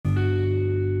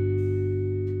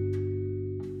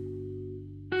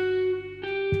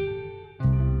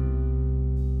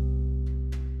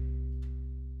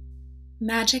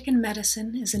Magic and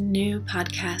Medicine is a new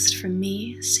podcast from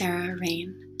me, Sarah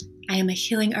Rain. I am a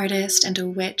healing artist and a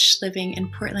witch living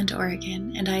in Portland,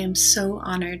 Oregon, and I am so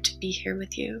honored to be here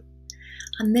with you.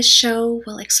 On this show,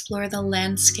 we'll explore the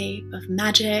landscape of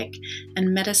magic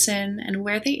and medicine and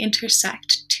where they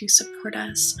intersect to support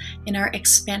us in our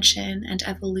expansion and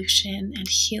evolution and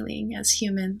healing as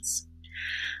humans.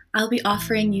 I'll be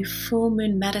offering you full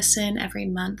moon medicine every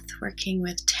month, working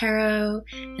with tarot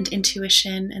and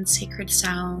intuition and sacred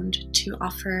sound to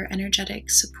offer energetic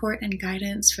support and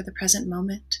guidance for the present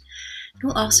moment.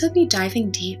 We'll also be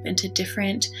diving deep into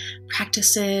different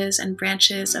practices and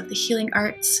branches of the healing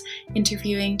arts,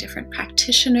 interviewing different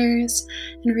practitioners,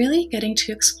 and really getting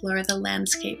to explore the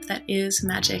landscape that is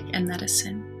magic and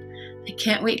medicine. I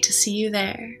can't wait to see you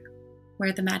there,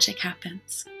 where the magic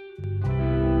happens.